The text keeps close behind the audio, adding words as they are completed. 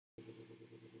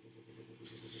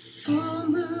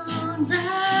sun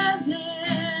rising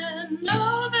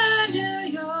over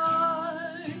New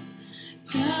York.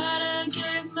 Gotta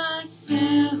get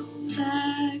myself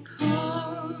back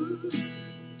home.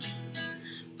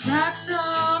 Rocks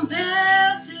all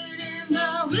melted in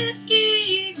my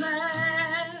whiskey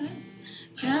glass.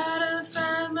 Gotta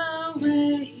find my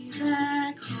way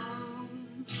back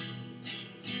home.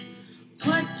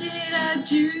 What did I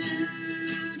do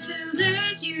to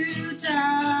lose you,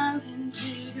 darling?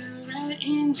 Cigarette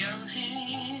in your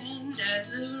hand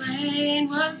as the rain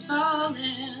was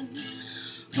falling.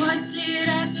 What did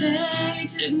I say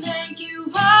to make you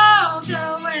walk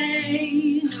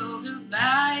away? No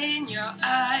goodbye in your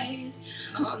eyes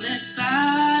on that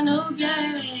final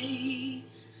day.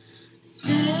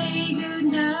 Say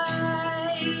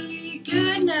goodnight,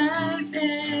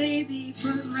 baby.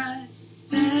 Put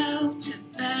myself to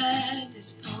bed,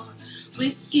 this poor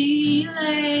whiskey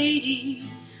lady.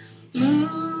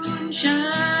 Moon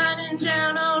shining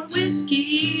down on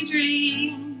whiskey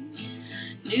dreams.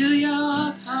 New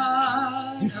York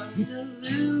heart on the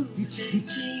losing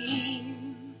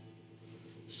team.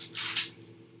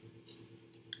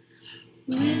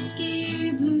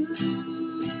 Whiskey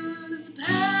blues, a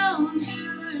pound to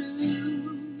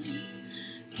lose.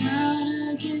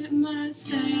 Gotta get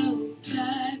myself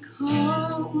back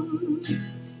home.